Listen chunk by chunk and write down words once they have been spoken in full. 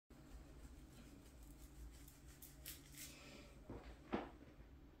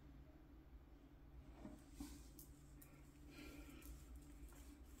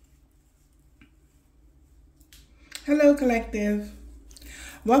Hello collective,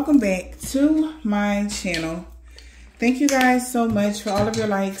 welcome back to my channel. Thank you guys so much for all of your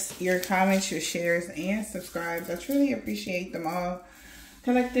likes, your comments, your shares, and subscribes. I truly appreciate them all.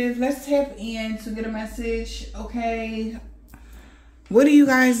 Collective, let's tap in to get a message. Okay, what do you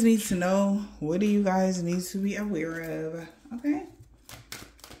guys need to know? What do you guys need to be aware of? Okay,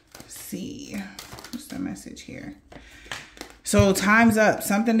 let's see, what's the message here? So time's up.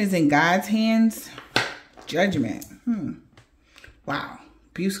 Something is in God's hands. Judgment. Wow.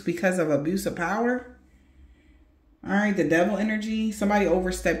 Abuse because of abuse of power. All right. The devil energy. Somebody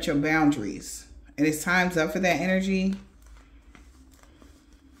overstepped your boundaries. And it's time's up for that energy.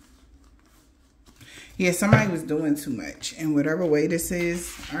 Yeah, somebody was doing too much. In whatever way this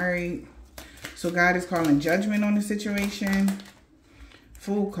is. All right. So God is calling judgment on the situation.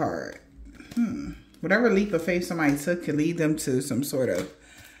 Fool card. Whatever leap of faith somebody took could lead them to some sort of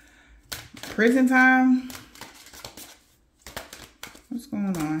prison time. What's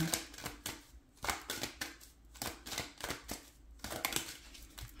going on?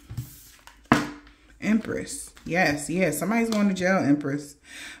 Empress. Yes, yes. Somebody's going to jail, Empress.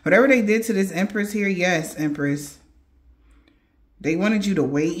 Whatever they did to this Empress here, yes, Empress. They wanted you to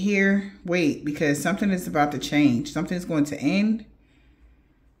wait here. Wait, because something is about to change. Something's going to end.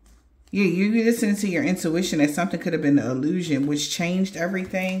 Yeah, you listen to your intuition that something could have been an illusion, which changed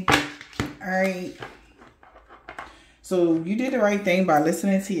everything. All right. So you did the right thing by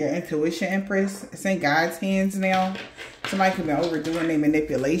listening to your intuition, Empress. It's in God's hands now. Somebody could be overdoing their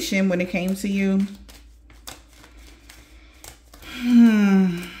manipulation when it came to you.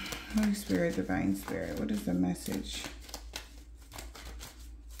 Holy Spirit, Divine Spirit. What is the message?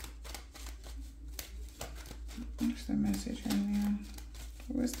 What's the message right now?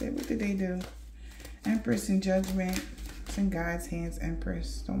 What did they do? Empress in Judgment. It's in God's hands,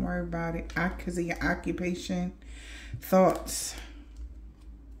 Empress. Don't worry about it. Because of your occupation. Thoughts.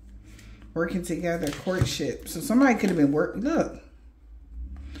 Working together. Courtship. So somebody could have been working. Look.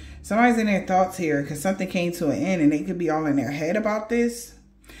 Somebody's in their thoughts here because something came to an end and they could be all in their head about this.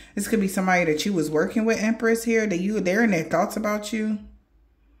 This could be somebody that you was working with, Empress, here. They're in their thoughts about you.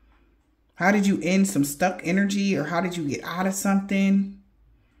 How did you end some stuck energy, or how did you get out of something?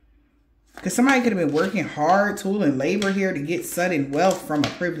 Because somebody could have been working hard, toil and labor here to get sudden wealth from a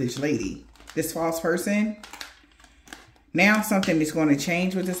privileged lady. This false person. Now something is going to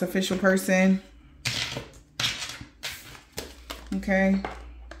change with this official person. Okay.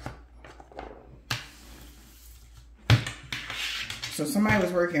 So somebody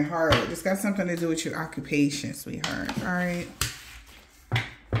was working hard. This got something to do with your occupation, sweetheart. All right.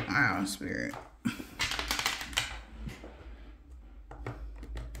 Wow, Spirit.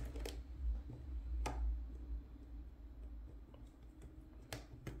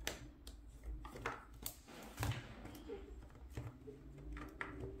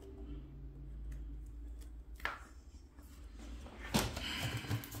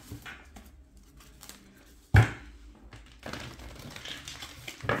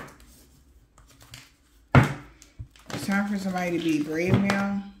 It's time for somebody to be brave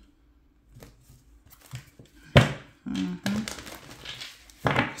now.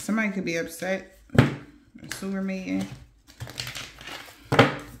 Somebody could be upset. A sewer meeting.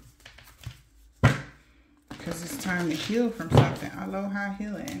 Because it's time to heal from something. Aloha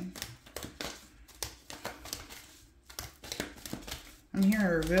healing. I'm here to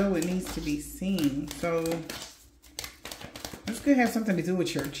reveal what needs to be seen. So this could have something to do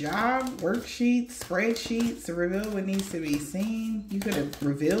with your job, worksheets, spreadsheets, to reveal what needs to be seen. You could have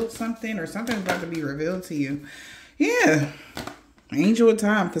revealed something, or something's about to be revealed to you. Yeah. Angel of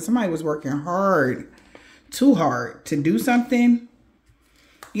time, because somebody was working hard, too hard to do something.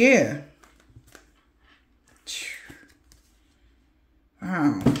 Yeah.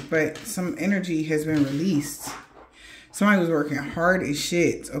 Wow. But some energy has been released. Somebody was working hard as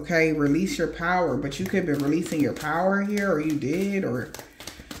shit. Okay. Release your power. But you could have been releasing your power here, or you did, or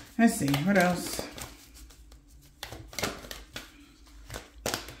let's see. What else?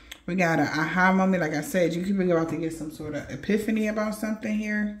 We got an aha moment. Like I said, you could be about to get some sort of epiphany about something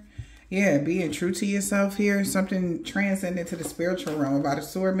here. Yeah, being true to yourself here. Something transcendent to the spiritual realm about a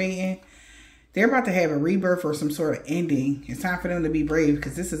sword maiden. They're about to have a rebirth or some sort of ending. It's time for them to be brave,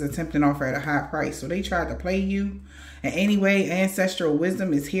 because this is a tempting offer at a high price. So they tried to play you. And anyway, ancestral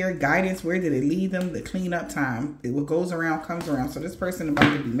wisdom is here. Guidance, where did it lead them? The cleanup time. What goes around comes around. So this person is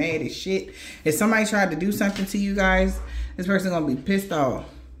about to be mad as shit. If somebody tried to do something to you guys, this person is going to be pissed off.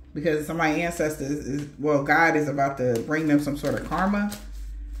 Because somebody's ancestors, well, God is about to bring them some sort of karma.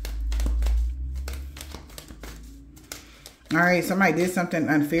 All right, somebody did something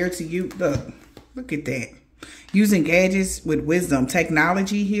unfair to you. Look at that. Using gadgets with wisdom,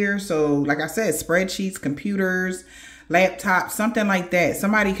 technology here. So like I said, spreadsheets, computers, laptops, something like that.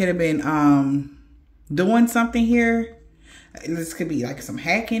 Somebody could have been doing something here. This could be like some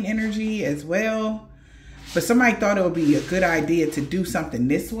hacking energy as well. But somebody thought it would be a good idea to do something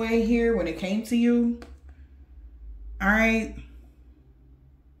this way here when it came to you. All right.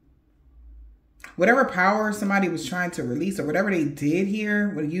 Whatever power somebody was trying to release or whatever they did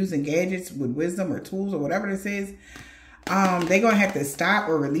here with using gadgets with wisdom or tools or whatever this is, they're going to have to stop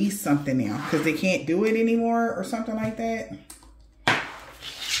or release something now because they can't do it anymore or something like that.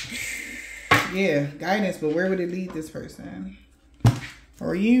 Yeah, guidance, but where would it lead this person?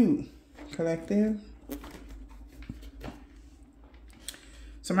 Or you, collective?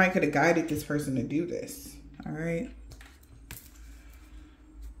 Somebody could have guided this person to do this. All right.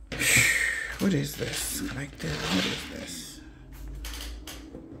 What is this? Collective, what is this?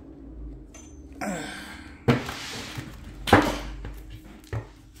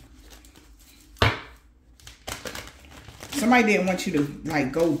 Somebody didn't want you to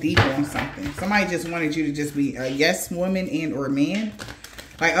like go deep on something. Somebody just wanted you to just be a yes woman and or man.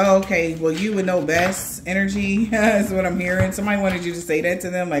 Like, oh, okay, well, you would know best energy. That's what I'm hearing. Somebody wanted you to say that to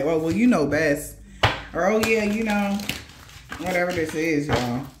them. Like, oh, well, you know best. Or, oh, yeah, you know, whatever this is,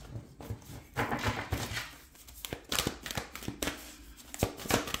 y'all.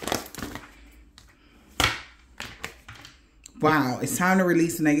 Wow, it's time to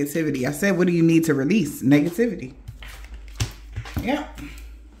release negativity. I said, what do you need to release? Negativity. Yep.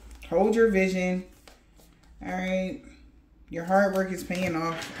 Hold your vision. All right. Your hard work is paying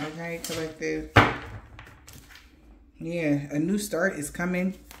off. Okay, collective. Yeah, a new start is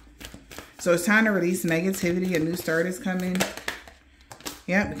coming. So it's time to release negativity. A new start is coming.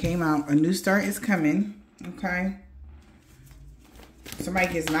 Yep, it came out. A new start is coming. Okay.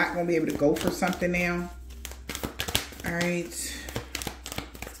 Somebody is not going to be able to go for something now. All right.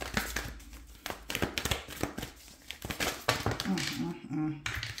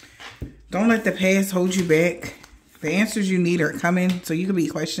 Don't let the past hold you back. The answers you need are coming. So you could be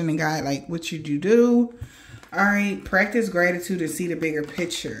questioning God, like, what should you do? All right. Practice gratitude and see the bigger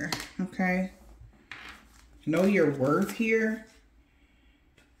picture. Okay. Know your worth here.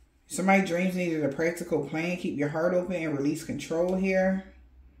 Somebody's dreams needed a practical plan. Keep your heart open and release control here.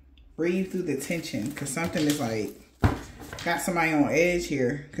 Breathe through the tension because something is like, got somebody on edge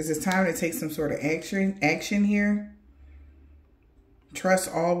here because it's time to take some sort of action here. Trust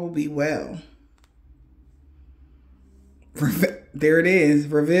all will be well. There it is.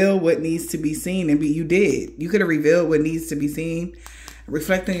 Reveal what needs to be seen. And you did. You could have revealed what needs to be seen.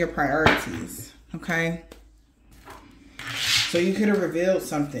 Reflect on your priorities. Okay. So you could have revealed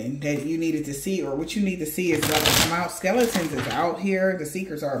something that you needed to see, or what you need to see is about to come out. Skeletons is out here. The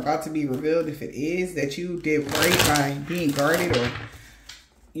secrets are about to be revealed. If it is that you did right by being guarded, or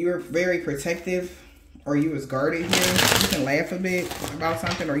you were very protective, or you was guarded here. You can laugh a bit about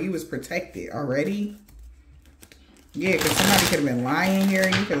something, or you was protected already. Yeah, because somebody could have been lying here.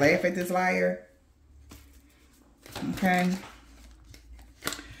 You could laugh at this liar. Okay.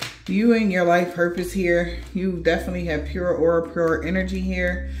 You and your life purpose here. You definitely have pure aura, pure energy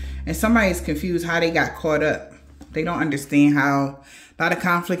here. And somebody's confused how they got caught up. They don't understand how a lot of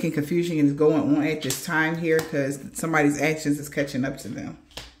conflict and confusion is going on at this time here because somebody's actions is catching up to them.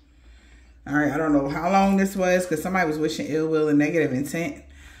 All right, I don't know how long this was because somebody was wishing ill will and negative intent.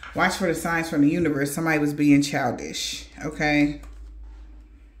 Watch for the signs from the universe. Somebody was being childish. Okay.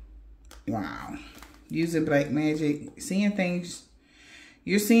 Wow. Using black magic. Seeing things.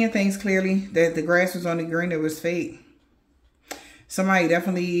 You're seeing things clearly. That the grass was on the green. It was fake. Somebody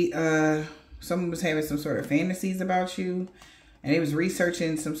definitely, someone was having some sort of fantasies about you. And they was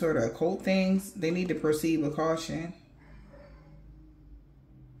researching some sort of occult things. They need to proceed with caution.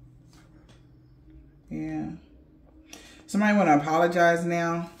 Yeah. Somebody want to apologize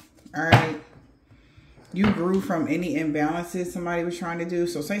now. All right. You grew from any imbalances somebody was trying to do.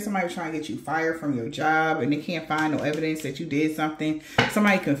 So say somebody was trying to get you fired from your job and they can't find no evidence that you did something.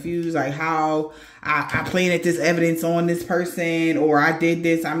 Somebody confused like how I planted this evidence on this person, or I did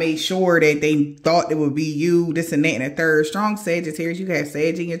this. I made sure that they thought it would be you, this and that and a third. Strong Sagittarius. You got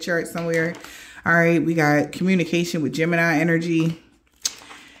Sag in your chart somewhere. All right. We got communication with Gemini energy.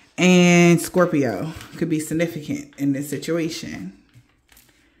 And Scorpio could be significant in this situation.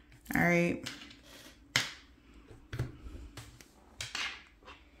 All right.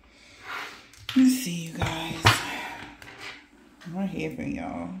 Let's see, you guys. I'm right here for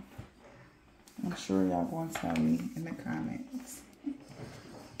y'all. I'm sure y'all going to tell me in the comments.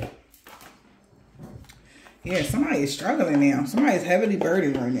 Yeah, somebody is struggling now. Somebody is heavily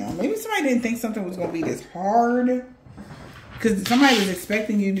burdened right now. Maybe somebody didn't think something was going to be this hard. Because somebody was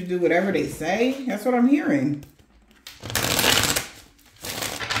expecting you to do whatever they say. That's what I'm hearing.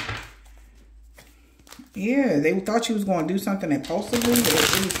 Yeah, they thought you was going to do something impulsively, but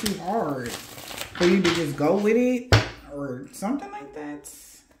it was too hard for you to just go with it or something like that.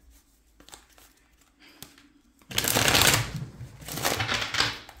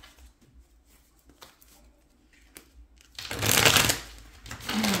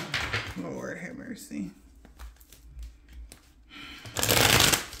 Lord have mercy.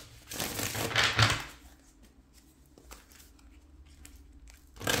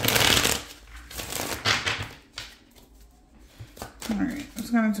 All right, what's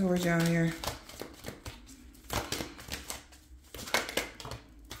going towards down here?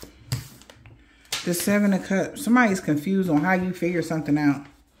 The Seven of Cups. Somebody's confused on how you figure something out.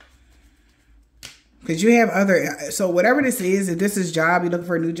 Because you have other, so whatever this is, if this is job, you're looking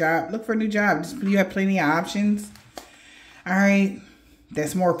for a new job, look for a new job. You have plenty of options. All right.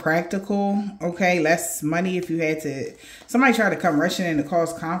 That's more practical. Okay. Less money if you had to, somebody tried to come rushing in to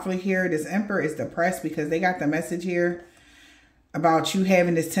cause conflict here. This Emperor is depressed because they got the message here about you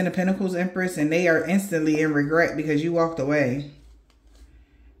having this Ten of Pentacles Empress, and they are instantly in regret because you walked away.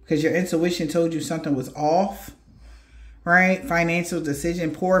 Because your intuition told you something was off. Right? Financial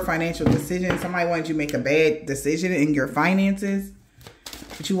decision, poor financial decision. Somebody wanted you to make a bad decision in your finances.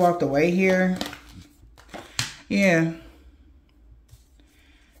 But you walked away here. Yeah.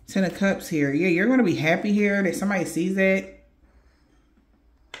 Ten of Cups here. Yeah, you're going to be happy here that somebody sees that.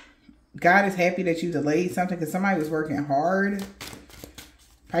 God is happy that you delayed something because somebody was working hard.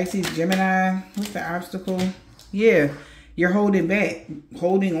 Pisces, Gemini. What's the obstacle? Yeah. You're holding back,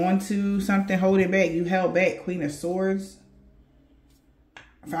 holding on to something, holding back. You held back. Queen of Swords.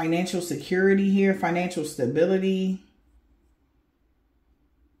 Financial security here, financial stability.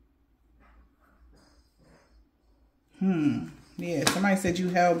 Yeah, somebody said you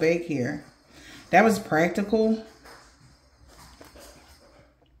held back here. That was practical.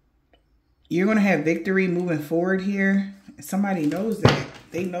 You're going to have victory moving forward here. Somebody knows that.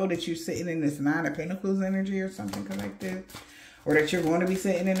 They know that you're sitting in this Nine of Pentacles energy or something collective. Or that you're going to be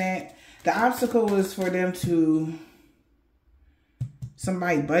sitting in that. The obstacle is for them to...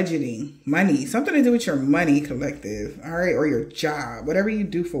 Somebody budgeting. Money. Something to do with your money collective. All right. Or your job. Whatever you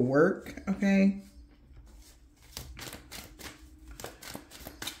do for work. Okay.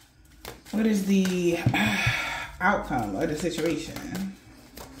 What is the outcome of the situation?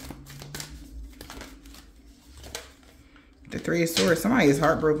 The Three of Swords. Somebody is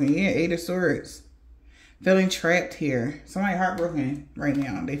heartbroken. Yeah, Eight of Swords. Feeling trapped here. Somebody heartbroken right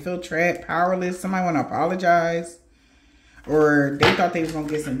now. They feel trapped, powerless. Somebody want to apologize. Or they thought they was going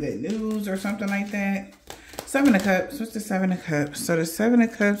to get some good news or something like that. Seven of Cups. What's the Seven of Cups? So the Seven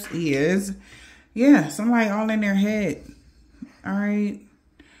of Cups is, yeah, somebody all in their head. All right.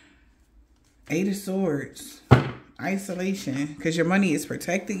 Eight of Swords. Isolation. Because your money is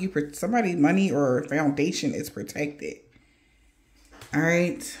protected. Somebody's money or foundation is protected. All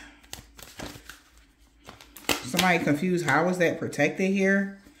right. Somebody confused. How is that protected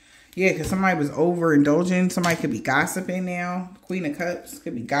here? Yeah, because somebody was overindulging. Somebody could be gossiping now. Queen of Cups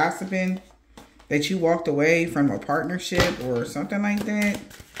could be gossiping that you walked away from a partnership or something like that.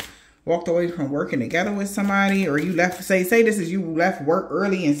 Walked away from working together with somebody, or you left, say this is you left work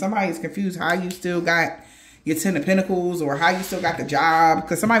early and somebody's confused how you still got your Ten of Pentacles or how you still got the job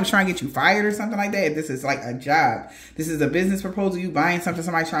because somebody was trying to get you fired or something like that. If this is like a job, this is a business proposal, you buying something,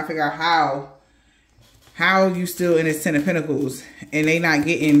 somebody trying to figure out how you still in this Ten of Pentacles and they not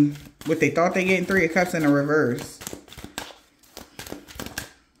getting what they thought they getting. Three of Cups in the reverse.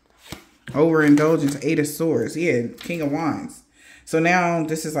 Overindulgence, Eight of Swords. Yeah, King of Wands. So now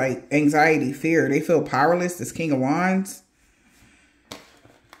this is like anxiety, fear. They feel powerless. This King of Wands.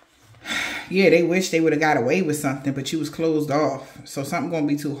 Yeah, they wish they would have got away with something, but you was closed off. So something going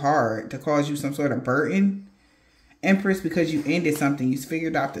to be too hard to cause you some sort of burden. Empress, because you ended something. You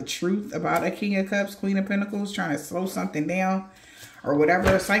figured out the truth about a King of Cups, Queen of Pentacles, trying to slow something down. Or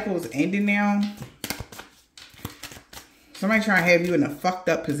whatever cycle is ending now. Somebody trying to have you in a fucked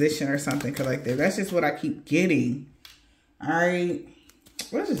up position or something collective. That's just what I keep getting. All right.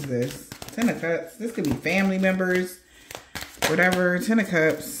 What is this? Ten of Cups. This could be family members. Whatever. Ten of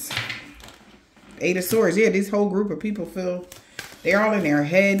Cups. Eight of Swords. Yeah, this whole group of people feel... They're all in their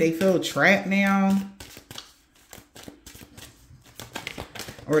head. They feel trapped now.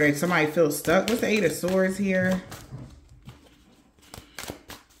 Or that somebody feels stuck. What's the Eight of Swords here?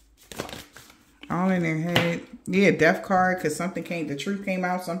 All in their head. Yeah, death card, because something came, the truth came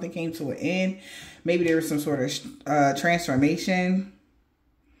out, something came to an end. Maybe there was some sort of transformation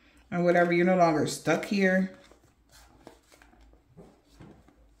or whatever. You're no longer stuck here.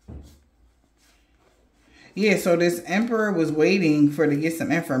 Yeah, so this Emperor was waiting to get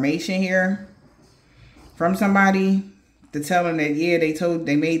some information here from somebody to tell them that, yeah,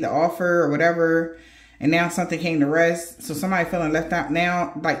 they made the offer or whatever, and now something came to rest. So somebody feeling left out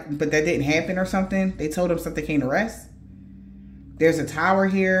now, like, but that didn't happen or something. They told them something came to rest. There's a Tower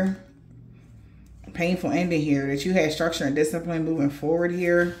here. Painful ending here, that you had structure and discipline moving forward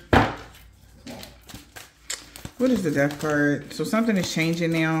here. What is the Death card? So something is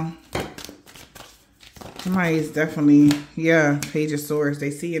changing now. Somebody is definitely, yeah, Page of Swords.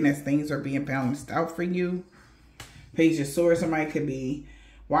 They seeing as things are being balanced out for you. Page of Swords, somebody could be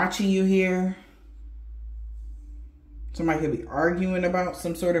watching you here. Somebody could be arguing about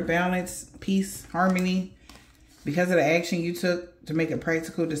some sort of balance, peace, harmony, because of the action you took to make a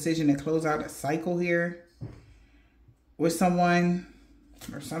practical decision and close out a cycle here with someone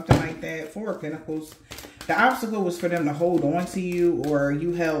or something like that. Four of Pentacles. The obstacle was for them to hold on to you, or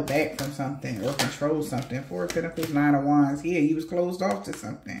you held back from something or controlled something. Four of Pentacles, Nine of Wands. Yeah, you was closed off to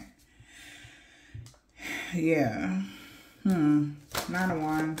something. Yeah. Nine of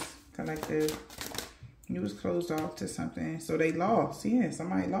Wands, collective. You was closed off to something. So they lost. Yeah,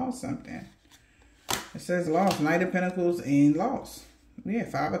 somebody lost something. It says lost. Knight of Pentacles and lost. Yeah,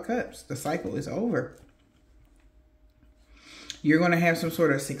 Five of Cups. The cycle is over. You're going to have some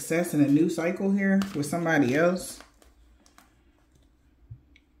sort of success in a new cycle here with somebody else.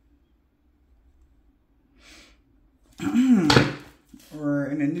 Or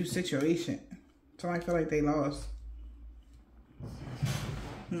in a new situation. Somebody feel like they lost.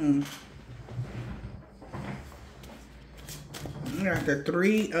 You got the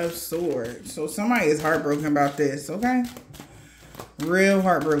Three of Swords. So somebody is heartbroken about this, okay? Real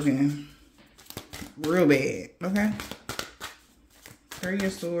heartbroken. Real bad, okay? Three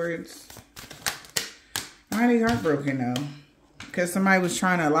of Swords. Why are they heartbroken though? Because somebody was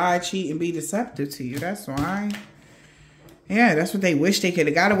trying to lie, cheat, and be deceptive to you. That's why. Yeah, that's what they wish they could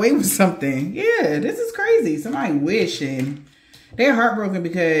have got away with something. Yeah, this is crazy. Somebody wishing. They're heartbroken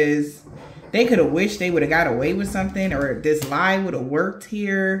because they could have wished they would have got away with something, or this lie would have worked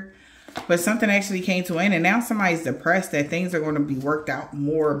here. But something actually came to an end, and now somebody's depressed that things are going to be worked out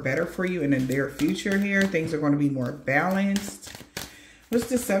more better for you in the near future here. Things are going to be more balanced. What's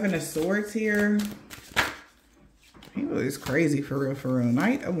the Seven of Swords here? People is crazy for real, for real.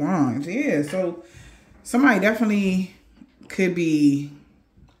 Knight of Wands. Yeah, so somebody definitely could be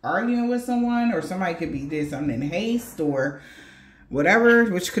arguing with someone, or somebody could be did something in haste or whatever,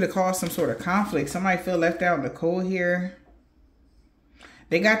 which could have caused some sort of conflict. Somebody feel left out in the cold here.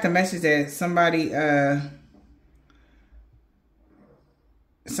 They got the message that somebody,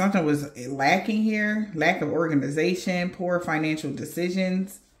 something was lacking here. Lack of organization, poor financial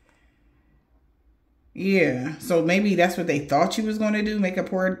decisions. Yeah, so maybe that's what they thought you was going to do.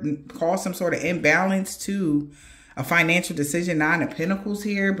 Cause some sort of imbalance to a financial decision. Nine of Pentacles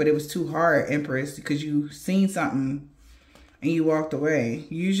here, but it was too hard, Empress, because you seen something and you walked away.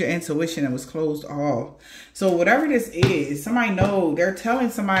 You used your intuition and was closed off. So whatever this is, somebody know, they're telling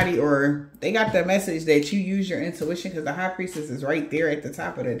somebody, or they got the message that you use your intuition, because the High Priestess is right there at the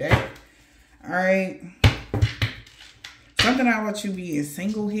top of the deck. All right. Something about you being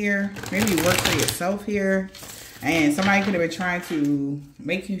single here. Maybe you work for yourself here. And somebody could have been trying to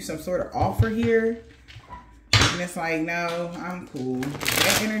make you some sort of offer here. And it's like, no, I'm cool.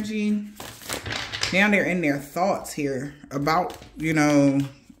 That energy. Now they're in their thoughts here about, you know,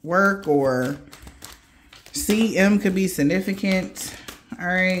 work, or CM could be significant. All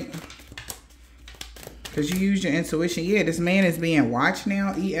right. Because you use your intuition. Yeah, this man is being watched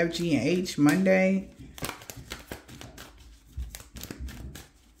now. E, F, G, and H, Monday.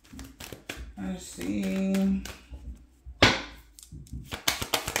 Let's see.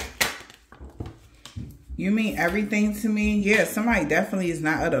 You mean everything to me? Yeah, somebody definitely is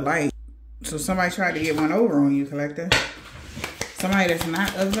not of the light. So somebody tried to get one over on you, collector. Somebody that's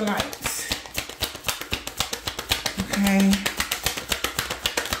not of the lights. Okay.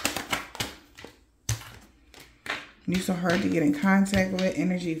 You so hard to get in contact with.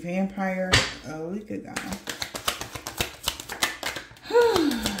 Energy vampire. A week ago.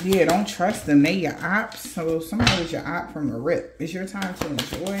 Yeah, don't trust them. They your ops. So somebody was your op from the rip. It's your time to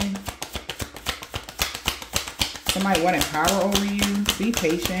enjoy. Somebody wanted power over you. Be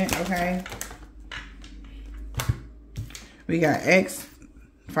patient, okay? We got X,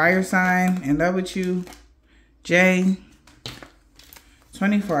 fire sign, in love with you. J,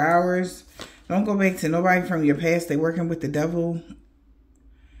 24 hours. Don't go back to nobody from your past. They working with the devil.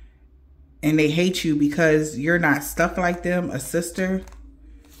 And they hate you because you're not stuck like them, a sister.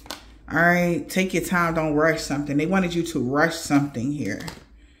 All right, take your time. Don't rush something. They wanted you to rush something here.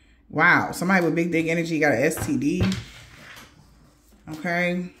 Wow, somebody with big dick energy got an STD.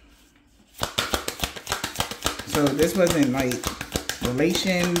 Okay. So this wasn't like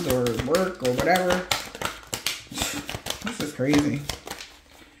relations or work or whatever. This is crazy.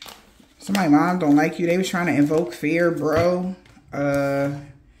 Somebody's mom don't like you. They was trying to invoke fear, bro.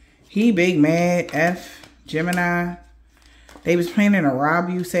 He big mad. F Gemini. They was planning to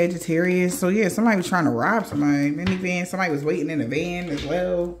rob you, Sagittarius. So yeah, somebody was trying to rob somebody. Minivan. Somebody was waiting in the van as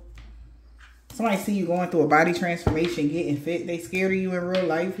well. Somebody see you going through a body transformation, getting fit. They scared of you in real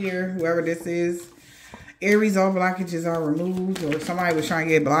life here. Whoever this is. Aries, all blockages are removed. Or somebody was trying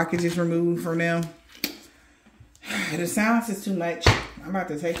to get blockages removed from them. The silence is too much. I'm about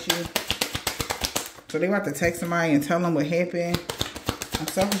to text you. So they about to text somebody and tell them what happened. I'm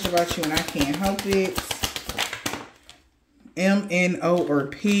selfish about you and I can't help it. M, N, O, or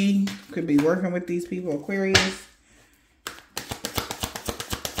P. Could be working with these people. Aquarius.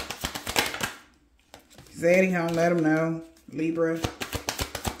 Zaddy, don't let them know. Libra.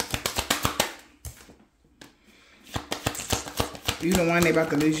 You the one they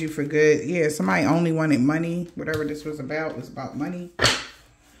about to lose you for good. Yeah, somebody only wanted money. Whatever this was about money.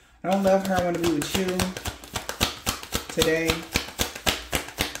 I don't love her. I want to be with you today.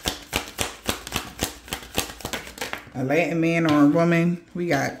 A Latin man or a woman. We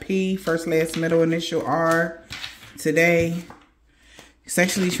got P, first, last, middle, initial R. Today.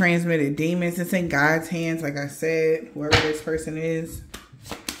 Sexually transmitted demons. It's in God's hands, like I said. Whoever this person is.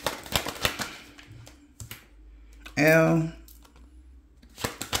 L.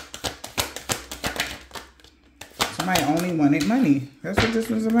 Somebody only wanted money. That's what this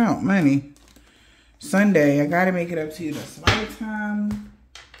was about. Money. Sunday. I gotta make it up to you this lifetime.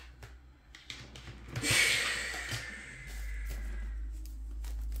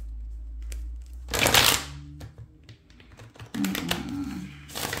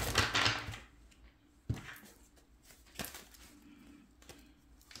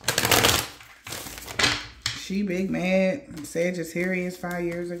 She big mad. Sagittarius 5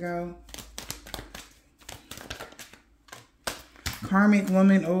 years ago. Karmic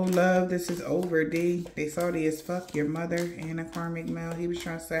woman, old love. This is over, D. They salty as fuck. Your mother and a karmic male. He was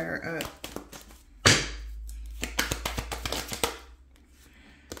trying to set her up.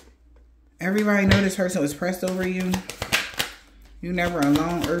 Everybody know this person was pressed over you. You never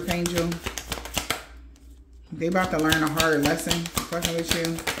alone, Earth Angel. They about to learn a hard lesson. Fucking with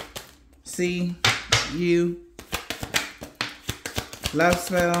you. See you. Love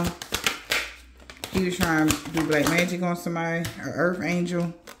spell. He was trying to do black magic on somebody. An Earth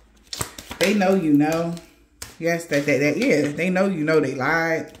Angel. They know you know. Yes, yeah, they know you know they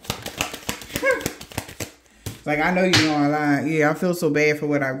lied. Like, I know you know I lied. Yeah, I feel so bad for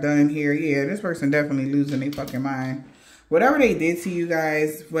what I've done here. Yeah, this person definitely losing their fucking mind. Whatever they did to you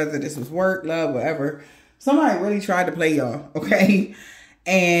guys, whether this was work, love, whatever, somebody really tried to play y'all, okay?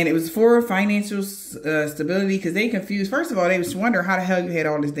 And it was for financial stability because they confused. First of all, they was wondering how the hell you had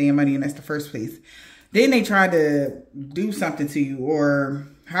all this damn money, and that's the first place. Then they tried to do something to you, or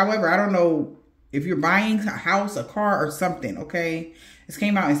however, I don't know if you're buying a house, a car, or something, okay? This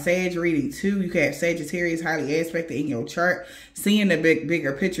came out in Sag reading too. You can have Sagittarius highly aspected in your chart. Seeing the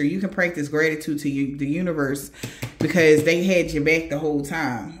bigger picture, you can practice gratitude to you, the universe, because they had your back the whole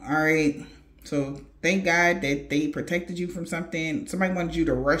time, all right? So thank God that they protected you from something. Somebody wanted you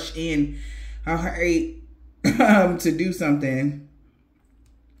to rush in, all right, to do something,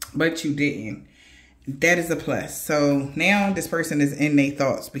 but you didn't. That is a plus. So now this person is in their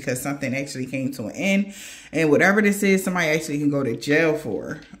thoughts because something actually came to an end. And whatever this is, somebody actually can go to jail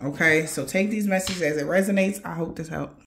for. Okay, so take these messages as it resonates. I hope this helped.